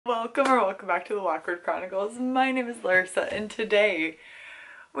welcome back to the Lawkward Chronicles. My name is Larissa and today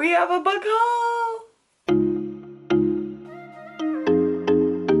we have a book haul!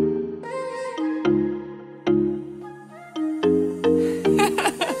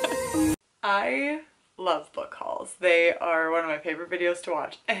 I love book hauls. They are one of my favorite videos to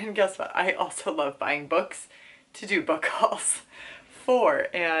watch, and guess what? I also love buying books to do book hauls for,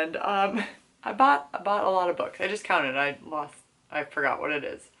 and I bought a lot of books. I just counted. I forgot what it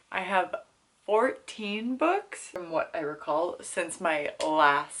is. I have 14 books from what I recall since my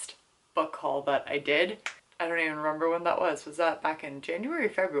last book haul that I did. I don't even remember when that was. Was that back in January or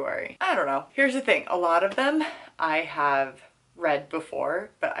February? I don't know. Here's the thing. A lot of them I have read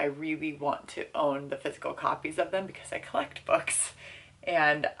before, but I really want to own the physical copies of them because I collect books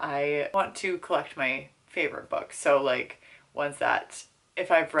and I want to collect my favorite books. So like ones that if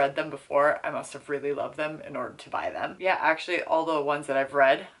I've read them before, I must have really loved them in order to buy them. Yeah, actually all the ones that I've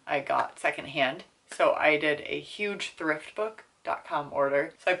read, I got secondhand. So I did a huge thriftbook.com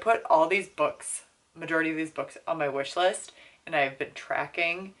order. So I put all these books, majority of these books on my wish list, and I've been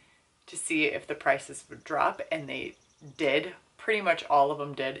tracking to see if the prices would drop, and they did. Pretty much all of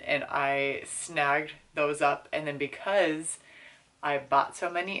them did, and I snagged those up. And then because I bought so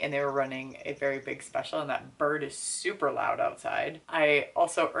many and they were running a very big special and that bird is super loud outside, I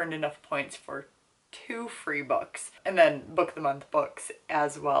also earned enough points for 2 free books, and then book of the month books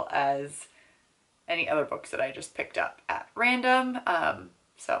as well as any other books that I just picked up at random.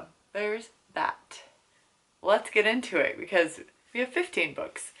 So there's that. Let's get into it because we have 15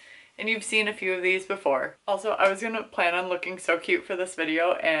 books. And you've seen a few of these before. Also, I was gonna plan on looking so cute for this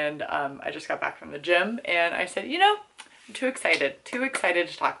video, and I just got back from the gym and I said, you know, I'm too excited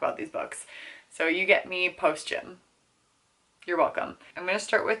to talk about these books. So you get me post-gym. You're welcome. I'm gonna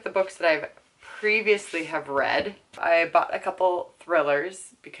start with the books that I've previously have read. I bought a couple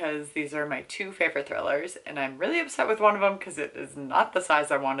thrillers because these are my 2 favorite thrillers, and I'm really upset with one of them because it is not the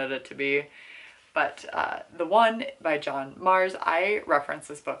size I wanted it to be. But the one by John Mars, I reference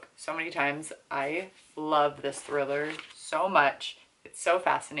this book so many times. I love this thriller so much. It's so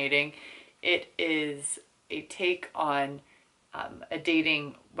fascinating. It is a take on a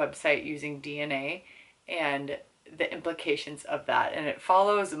dating website using DNA and the implications of that. And it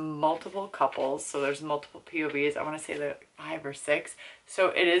follows multiple couples. So there's multiple POVs. I want to say that 5 or 6. So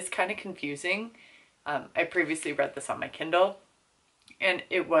it is kind of confusing. I previously read this on my Kindle, and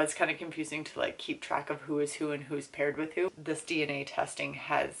it was kind of confusing to like keep track of who is who and who's paired with who. This DNA testing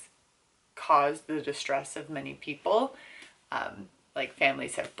has caused the distress of many people. Like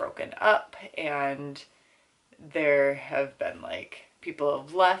families have broken up, and there have been like people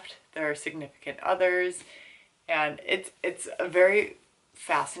have left their significant others, and it's a very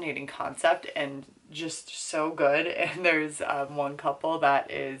fascinating concept and just so good. And there's one couple that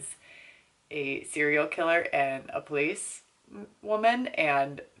is a serial killer and a police woman,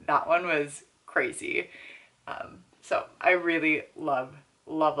 and that one was crazy. So I really love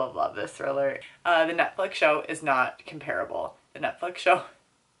this thriller. The Netflix show is not comparable. The Netflix show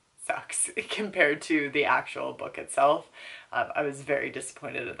sucks compared to the actual book itself. I was very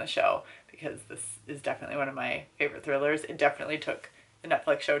disappointed in the show because this is definitely one of my favorite thrillers. It definitely the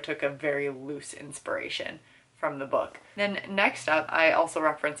Netflix show took a very loose inspiration from the book. Then next up, I also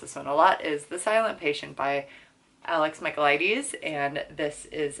reference this one a lot, is The Silent Patient by Alex Michaelides, and this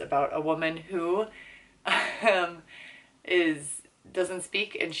is about a woman who doesn't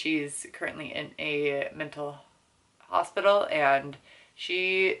speak, and she's currently in a mental hospital, and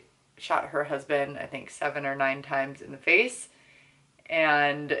she shot her husband I think 7 or 9 times in the face,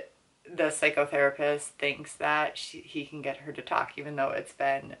 and the psychotherapist thinks that he can get her to talk even though it's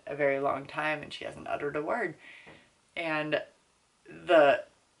been a very long time and she hasn't uttered a word. And the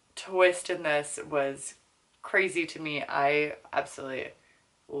twist in this was crazy to me. I absolutely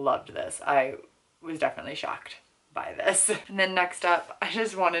loved this. I was definitely shocked by this. And then next up, I'll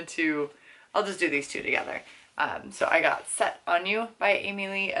just do these 2 together. So I got Set on You by Amy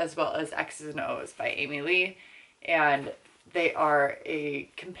Lee as well as X's and O's by Amy Lee, and they are a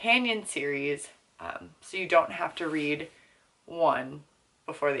companion series, so you don't have to read one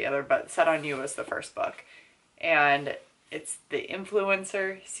before the other, but Set on You was the first book, and it's the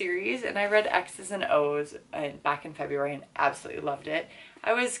Influencer series, and I read X's and O's back in February and absolutely loved it.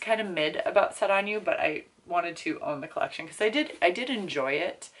 I was kind of mid about Set on You, but I wanted to own the collection because I did enjoy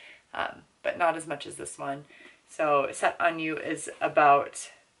it, but not as much as this one. So Set on You is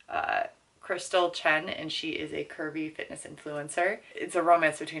about Crystal Chen, and she is a curvy fitness influencer. It's a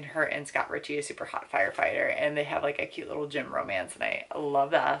romance between her and Scott Ritchie, a super hot firefighter, and they have like a cute little gym romance, and I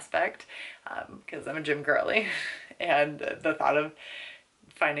love that aspect because I'm a gym girly. And the thought of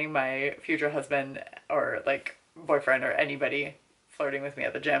finding my future husband or like boyfriend or anybody flirting with me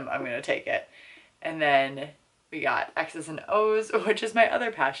at the gym, I'm gonna take it. And then we got X's and O's, which is my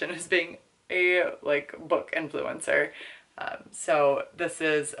other passion, is being a like book influencer. So this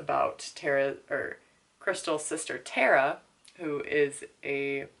is about Tara, or Crystal's sister Tara, who is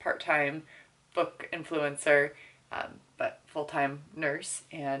a part-time book influencer, but full-time nurse.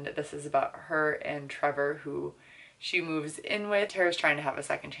 And this is about her and Trevor, who she moves in with. Tara's trying to have a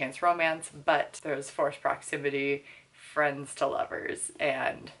second chance romance, but there's forced proximity, friends to lovers,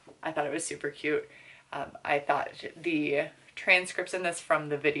 and I thought it was super cute. I thought the transcripts in this from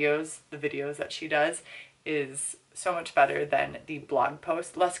the videos that she does is so much better than the blog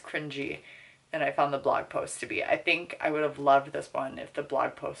post, less cringy than I found the blog post to be. I think I would have loved this one if the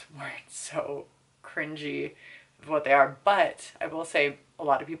blog posts weren't so cringy of what they are, but I will say a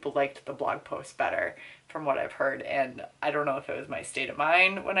lot of people liked the blog post better from what I've heard, and I don't know if it was my state of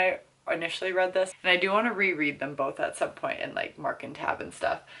mind when I initially read this, and I do want to reread them both at some point and like mark and tab and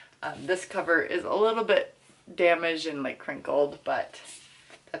stuff. This cover is a little bit damaged and like crinkled, but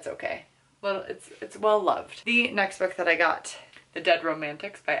that's okay. Well, it's well loved. The next book that I got, The Dead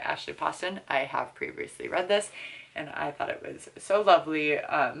Romantics by Ashley Poston. I have previously read this and I thought it was so lovely,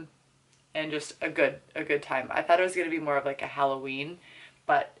 and just a good time. I thought it was going to be more of like a Halloween,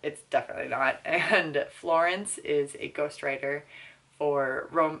 but it's definitely not. And Florence is a ghostwriter for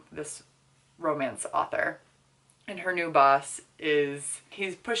this romance author, and her new boss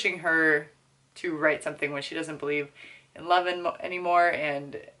he's pushing her to write something when she doesn't believe in love anymore.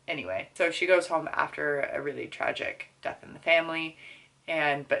 And anyway, so she goes home after a really tragic death in the family,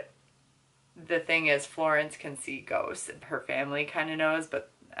 but the thing is, Florence can see ghosts, and her family kind of knows,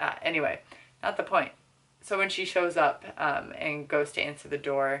 but anyway, not the point. So when she shows up and goes to answer the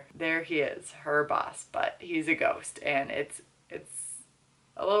door, there he is, her boss, but he's a ghost, and it's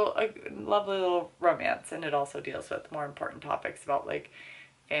a lovely little romance, and it also deals with more important topics about like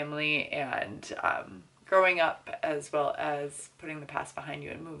family and growing up, as well as putting the past behind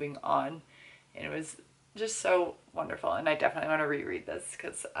you and moving on. And it was just so wonderful, and I definitely want to reread this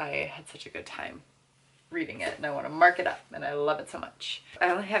because I had such a good time reading it, and I want to mark it up, and I love it so much. I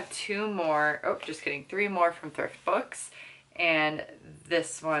only have three more from Thrift Books, and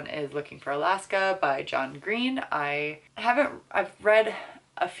this one is Looking for Alaska by John Green. I've read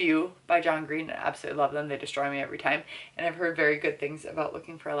a few by John Green and absolutely love them. They destroy me every time, and I've heard very good things about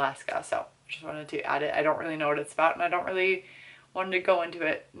Looking for Alaska, so just wanted to add it. I don't really know what it's about, and I don't really want to go into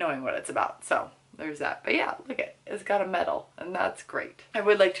it knowing what it's about, so there's that. But yeah, look, it's got a medal, and that's great. I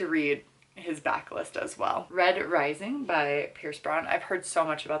would like to read his backlist as well. Red Rising by Pierce Brown. I've heard so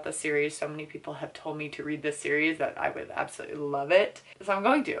much about this series. So many people have told me to read this series that I would absolutely love it. So I'm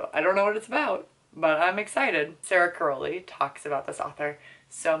going to. I don't know what it's about, but I'm excited. Sarah Caroli talks about this author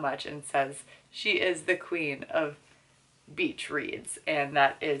so much and says she is the queen of beach reads, and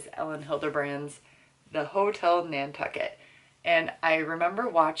that is Ellen Hilderbrand's The Hotel Nantucket. And I remember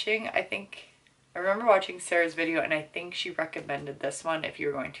watching Sarah's video, and I think she recommended this one if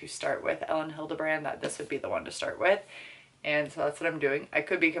you're going to start with Ellen Hilderbrand, that this would be the one to start with. And so that's what I'm doing. I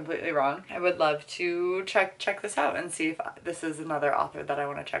could be completely wrong. I would love to check this out and see if this is another author that I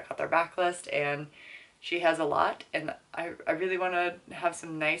want to check out their backlist. And she has a lot, and I really want to have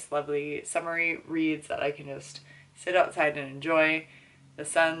some nice, lovely summery reads that I can just sit outside and enjoy. The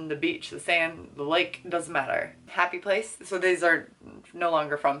sun, the beach, the sand, the lake, doesn't matter. Happy Place. So these are no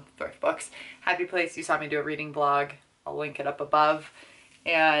longer from Thrift Books. Happy Place, you saw me do a reading vlog. I'll link it up above.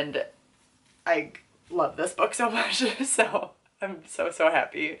 And I love this book so much. So I'm so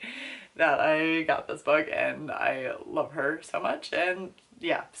happy that I got this book, and I love her so much. And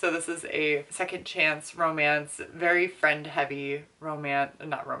yeah, so this is a second chance romance, very friend-heavy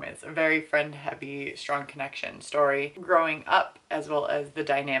very friend-heavy, strong connection story. Growing up, as well as the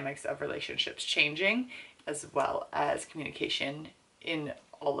dynamics of relationships changing, as well as communication in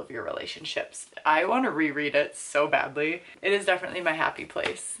all of your relationships. I want to reread it so badly. It is definitely my happy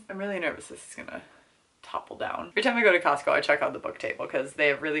place. I'm really nervous this is gonna topple down. Every time I go to Costco, I check out the book table because they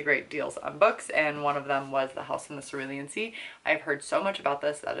have really great deals on books, and one of them was The House in the Cerulean Sea. I've heard so much about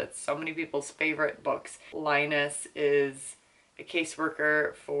this that it's so many people's favorite books. Linus is a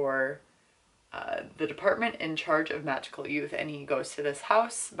caseworker for the department in charge of magical youth, and he goes to this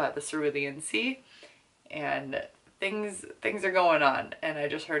house by the Cerulean Sea, and things are going on, and I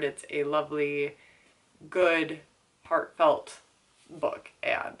just heard it's a lovely, good, heartfelt book,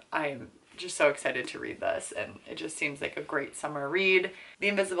 and I'm just so excited to read this, and it just seems like a great summer read. The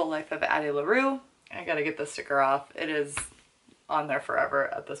Invisible Life of Addie LaRue. I gotta get the sticker off. It is on there forever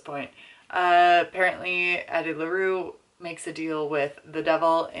at this point. Apparently Addie LaRue makes a deal with the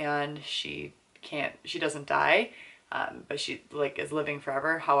devil and she doesn't die, but she like is living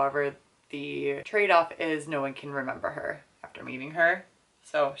forever. However, the trade-off is no one can remember her after meeting her.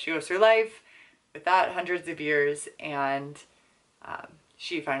 So she goes through life with that hundreds of years, and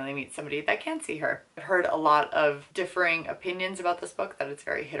she finally meets somebody that can see her. I've heard a lot of differing opinions about this book, that it's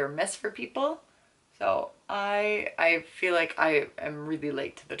very hit or miss for people. So I feel like I am really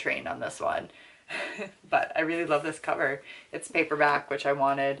late to the train on this one. But I really love this cover. It's paperback, which I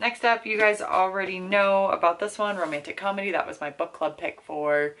wanted. Next up, you guys already know about this one, romantic comedy. That was my book club pick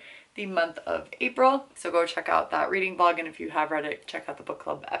for the month of April. So go check out that reading vlog, and if you have read it, check out the book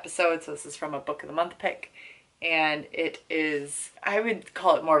club episode. So this is from a book of the month pick. And it is, I would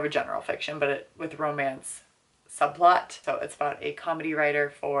call it more of a general fiction, but with romance subplot. So it's about a comedy writer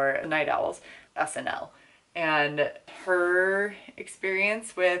for Night Owls, SNL, and her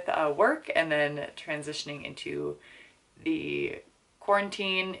experience with work, and then transitioning into the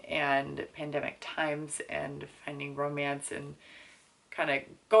quarantine and pandemic times and finding romance and kind of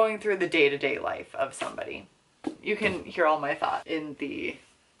going through the day-to-day life of somebody. You can hear all my thoughts in the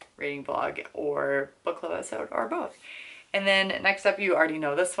reading vlog or book club episode, or both. And then next up, you already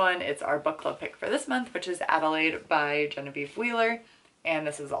know this one. It's our book club pick for this month, which is Adelaide by Genevieve Wheeler. And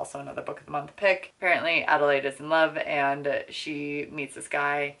this is also another book of the month pick. Apparently Adelaide is in love and she meets this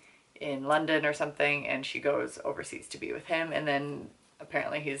guy in London or something, and she goes overseas to be with him, and then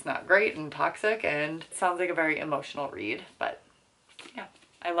apparently he's not great and toxic, and it sounds like a very emotional read. But yeah,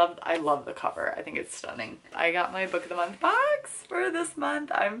 I love the cover. I think it's stunning. I got my book of the month box for this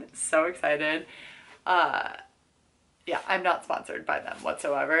month. I'm so excited. Yeah, I'm not sponsored by them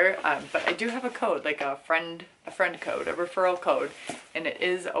whatsoever, but I do have a code, like a friend code, a referral code, and it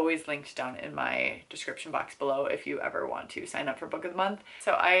is always linked down in my description box below if you ever want to sign up for book of the month.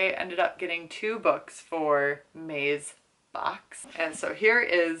 So I ended up getting 2 books for May's box, and so here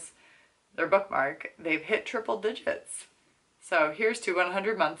is their bookmark. They've hit triple digits. So here's to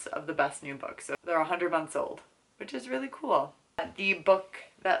 100 months of the best new books. So they're 100 months old, which is really cool. The book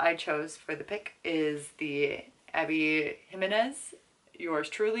that I chose for the pick is the Abby Jimenez, Yours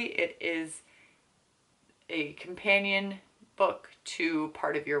Truly. It is a companion book to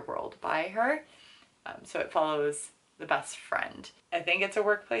Part of Your World by her. So it follows the best friend. I think it's a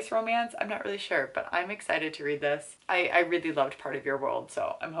workplace romance. I'm not really sure, but I'm excited to read this. I really loved Part of Your World,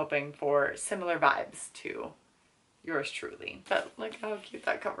 so I'm hoping for similar vibes to Yours Truly. But look how cute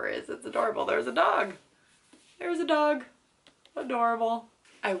that cover is. It's adorable. There's a dog. There's a dog. Adorable.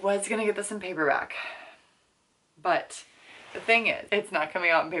 I was gonna get this in paperback, but the thing is, it's not coming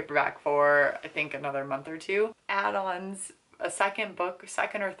out in paperback for, I think, another month or 2. Add-ons, a second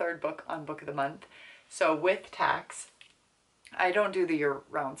or third book on Book of the Month. So with tax, I don't do the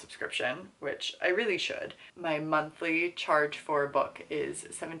year-round subscription, which I really should. My monthly charge for a book is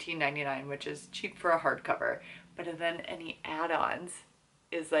 $17.99, which is cheap for a hardcover. But then any add-ons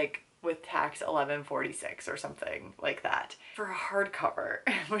is like, with tax, $11.46 or something like that for a hardcover,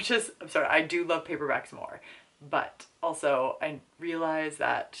 which is, I'm sorry, I do love paperbacks more. But also I realize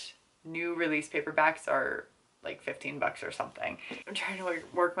that new release paperbacks are like 15 bucks or something. I'm trying to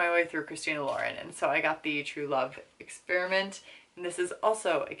work my way through Christina Lauren, and so I got the True Love Experiment, and this is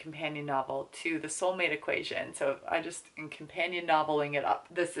also a companion novel to The Soulmate Equation. So I just am companion noveling it up.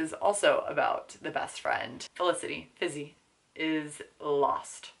 This is also about the best friend. Felicity, Fizzy, is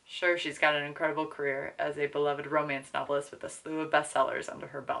lost. Sure, she's got an incredible career as a beloved romance novelist with a slew of bestsellers under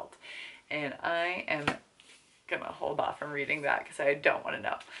her belt, and I am gonna hold off from reading that because I don't want to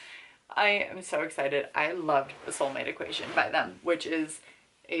know. I am so excited. I loved The Soulmate Equation by them, which is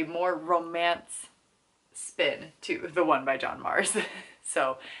a more romance spin to the one by John Mars.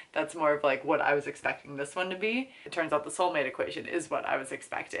 So that's more of like what I was expecting this one to be. It turns out The Soulmate Equation is what I was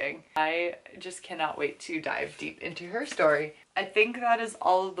expecting. I just cannot wait to dive deep into her story. I think that is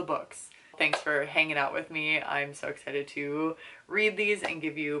all of the books. Thanks for hanging out with me. I'm so excited to read these and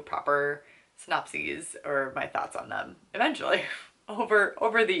give you proper synopses or my thoughts on them eventually.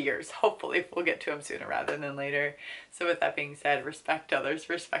 Over the years. Hopefully we'll get to them sooner rather than later. So with that being said, respect others,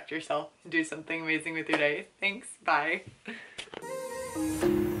 respect yourself, and do something amazing with your day. Thanks. Bye.